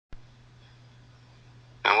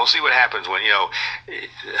we'll see what happens when,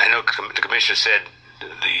 I know the commissioner said the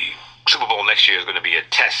Super Bowl next year is going to be a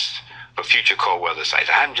test for future cold weather sites.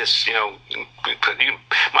 I'm just, you might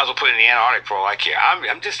as well put it in the Antarctic for all I care.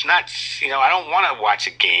 I'm just not, I don't want to watch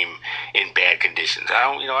a game in bad conditions. I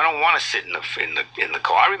don't want to sit in the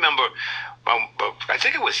cold. I remember, I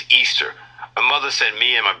think it was Easter. My mother sent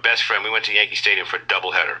me and my best friend. We went to Yankee Stadium for a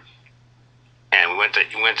doubleheader, and we went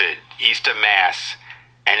to Easter Mass.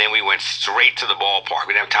 And then we went straight to the ballpark.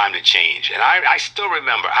 We didn't have time to change. And I still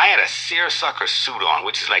remember, I had a seersucker suit on,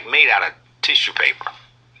 which is like made out of tissue paper.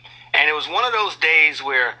 And it was one of those days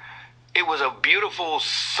where it was a beautiful,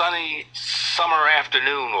 sunny summer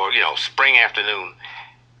afternoon or, spring afternoon.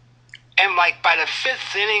 And like by the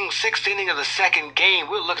sixth inning of the second game,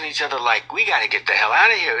 we were looking at each other like, we got to get the hell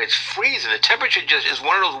out of here. It's freezing. The temperature is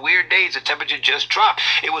one of those weird days. The temperature just dropped.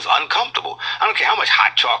 It was uncomfortable. I don't care how much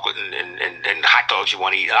hot chocolate and hot dogs you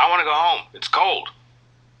want to eat. I want to go home. It's cold.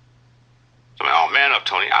 I mean, oh, man up,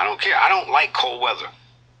 Tony. I don't care. I don't like cold weather.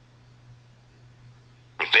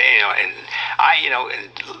 And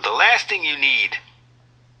the last thing you need,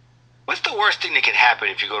 what's the worst thing that can happen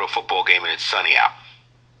if you go to a football game and it's sunny out?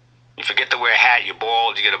 You forget to wear a hat. You're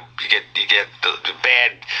bald. You get the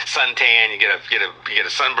bad suntan. You get a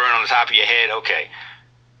sunburn on the top of your head. Okay.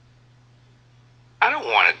 I don't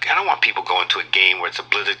want people going to a game where it's a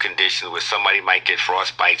blizzard condition, where somebody might get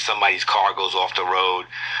frostbite, somebody's car goes off the road,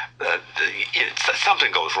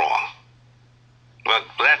 something goes wrong. Well,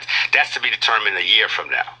 that's to be determined a year from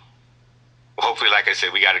now. Hopefully, like I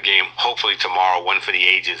said, we got a game. Hopefully tomorrow, one for the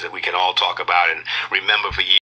ages that we can all talk about and remember for years.